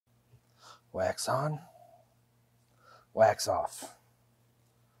Wax on, wax off.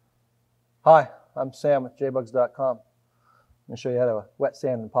 Hi, I'm Sam with JBugs.com. I'm going to show you how to wet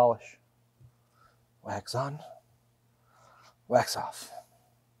sand and polish. Wax on, wax off.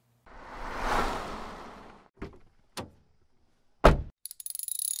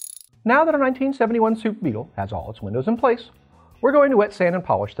 Now that our 1971 Super Beetle has all its windows in place, we're going to wet sand and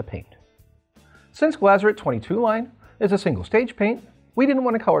polish the paint. Since Glazerite 22 line is a single stage paint, we didn't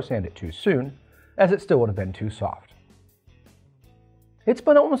want to color sand it too soon, as it still would have been too soft. It's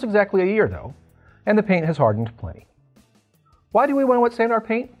been almost exactly a year though, and the paint has hardened plenty. Why do we want to wet sand our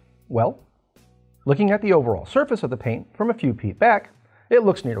paint? Well, looking at the overall surface of the paint from a few feet back, it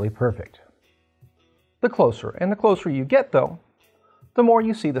looks nearly perfect. The closer you get though, the more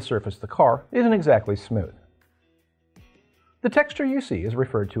you see the surface of the car isn't exactly smooth. The texture you see is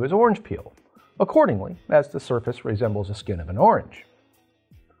referred to as orange peel, accordingly, as the surface resembles the skin of an orange.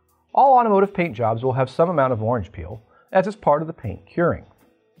 All automotive paint jobs will have some amount of orange peel, as it's part of the paint curing.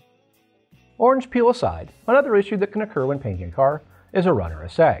 Orange peel aside, another issue that can occur when painting a car is a run or a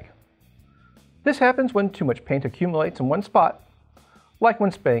sag. This happens when too much paint accumulates in one spot, like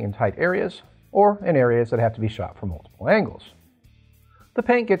when spraying in tight areas, or in areas that have to be shot from multiple angles. The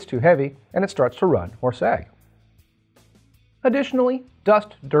paint gets too heavy and it starts to run or sag. Additionally,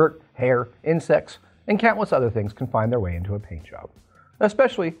 dust, dirt, hair, insects, and countless other things can find their way into a paint job,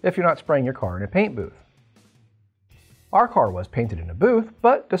 especially if you're not spraying your car in a paint booth. Our car was painted in a booth,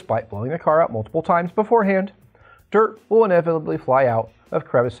 but despite blowing the car out multiple times beforehand, dirt will inevitably fly out of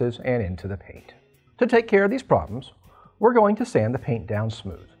crevices and into the paint. To take care of these problems, we're going to sand the paint down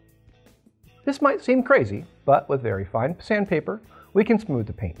smooth. This might seem crazy, but with very fine sandpaper, we can smooth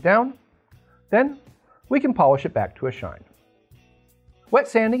the paint down. Then, we can polish it back to a shine. Wet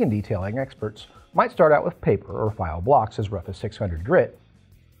sanding and detailing experts might start out with paper or file blocks as rough as 600 grit,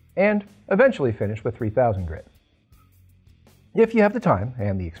 and eventually finish with 3000 grit. If you have the time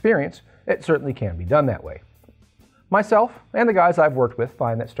and the experience, it certainly can be done that way. Myself and the guys I've worked with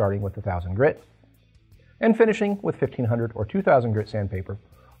find that starting with 1000 grit and finishing with 1500 or 2000 grit sandpaper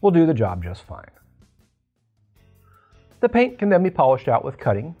will do the job just fine. The paint can then be polished out with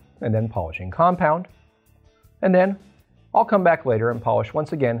cutting and then polishing compound, and then I'll come back later and polish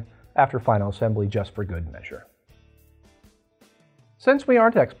once again after final assembly just for good measure. Since we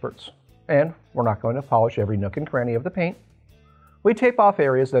aren't experts, and we're not going to polish every nook and cranny of the paint, we tape off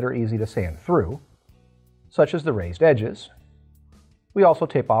areas that are easy to sand through, such as the raised edges. We also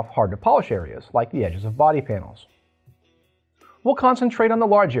tape off hard to polish areas like the edges of body panels. We'll concentrate on the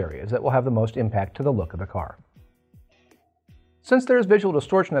large areas that will have the most impact to the look of the car. Since there's visual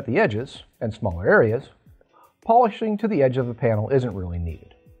distortion at the edges and smaller areas, polishing to the edge of the panel isn't really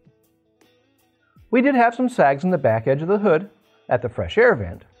needed. We did have some sags in the back edge of the hood at the fresh air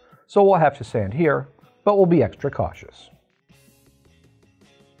vent, so we'll have to sand here, but we'll be extra cautious.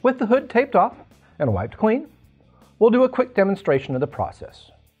 With the hood taped off and wiped clean, we'll do a quick demonstration of the process.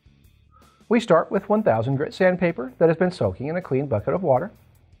 We start with 1000 grit sandpaper that has been soaking in a clean bucket of water,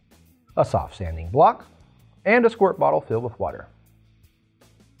 a soft sanding block, and a squirt bottle filled with water.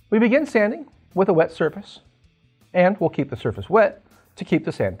 We begin sanding with a wet surface, and we'll keep the surface wet to keep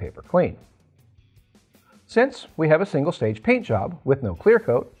the sandpaper clean. Since we have a single stage paint job with no clear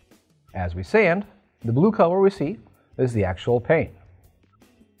coat, as we sand, the blue color we see is the actual paint.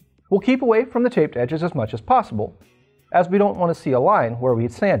 We'll keep away from the taped edges as much as possible, as we don't want to see a line where we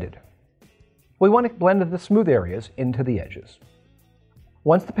sanded. We want to blend the smooth areas into the edges.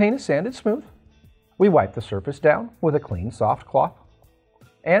 Once the paint is sanded smooth, we wipe the surface down with a clean, soft cloth,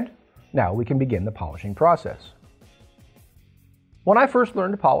 and now we can begin the polishing process. When I first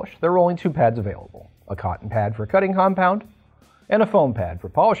learned to polish, there were only two pads available, a cotton pad for cutting compound and a foam pad for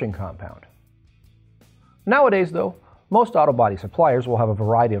polishing compound. Nowadays though, most auto body suppliers will have a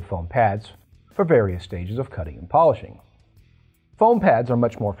variety of foam pads for various stages of cutting and polishing. Foam pads are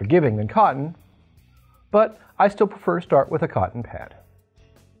much more forgiving than cotton, but I still prefer to start with a cotton pad.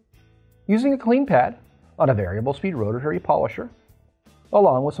 Using a clean pad on a variable speed rotary polisher,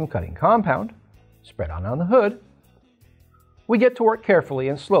 along with some cutting compound spread on the hood, we get to work carefully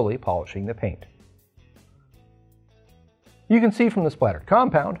and slowly polishing the paint. You can see from the splattered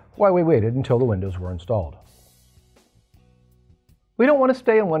compound why we waited until the windows were installed. We don't want to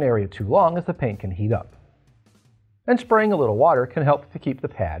stay in one area too long as the paint can heat up, and spraying a little water can help to keep the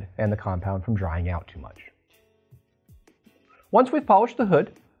pad and the compound from drying out too much. Once we've polished the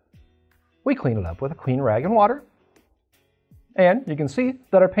hood, we clean it up with a clean rag and water, and you can see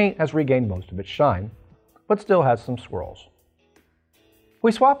that our paint has regained most of its shine, but still has some swirls.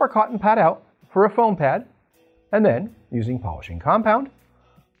 We swap our cotton pad out for a foam pad, and then, using polishing compound,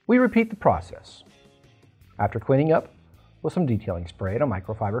 We repeat the process. After cleaning up with some detailing spray and a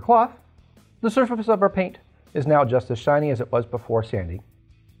microfiber cloth, the surface of our paint is now just as shiny as it was before sanding,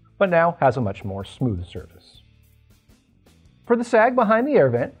 but now has a much more smooth surface. For the sag behind the air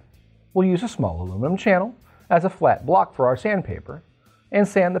vent, we'll use a small aluminum channel as a flat block for our sandpaper and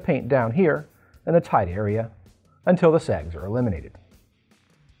sand the paint down here in the tight area until the sags are eliminated.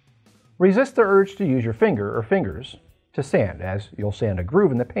 Resist the urge to use your finger or fingers to sand, as you'll sand a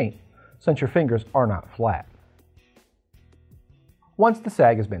groove in the paint since your fingers are not flat. Once the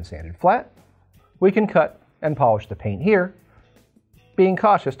sag has been sanded flat, we can cut and polish the paint here, being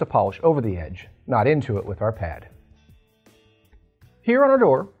cautious to polish over the edge, not into it with our pad. Here on our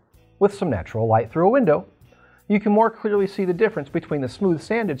door, with some natural light through a window, you can more clearly see the difference between the smooth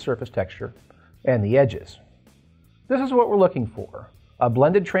sanded surface texture and the edges. This is what we're looking for, a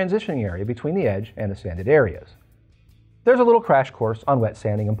blended transitioning area between the edge and the sanded areas. There's a little crash course on wet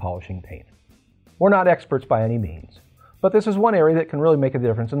sanding and polishing paint. We're not experts by any means, but this is one area that can really make a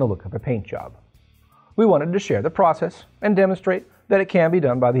difference in the look of a paint job. We wanted to share the process and demonstrate that it can be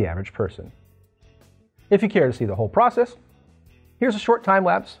done by the average person. If you care to see the whole process, here's a short time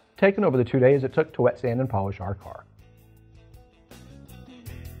lapse taken over the 2 days it took to wet sand and polish our car.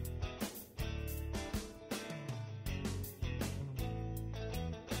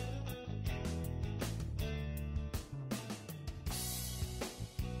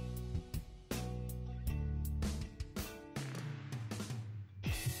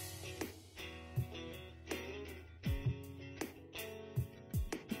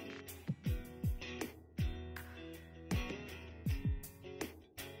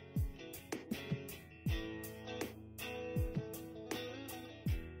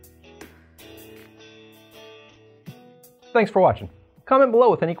 Thanks for watching. Comment below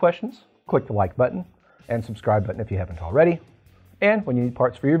with any questions, click the like button and subscribe button if you haven't already. And when you need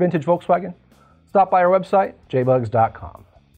parts for your vintage Volkswagen, stop by our website, jbugs.com.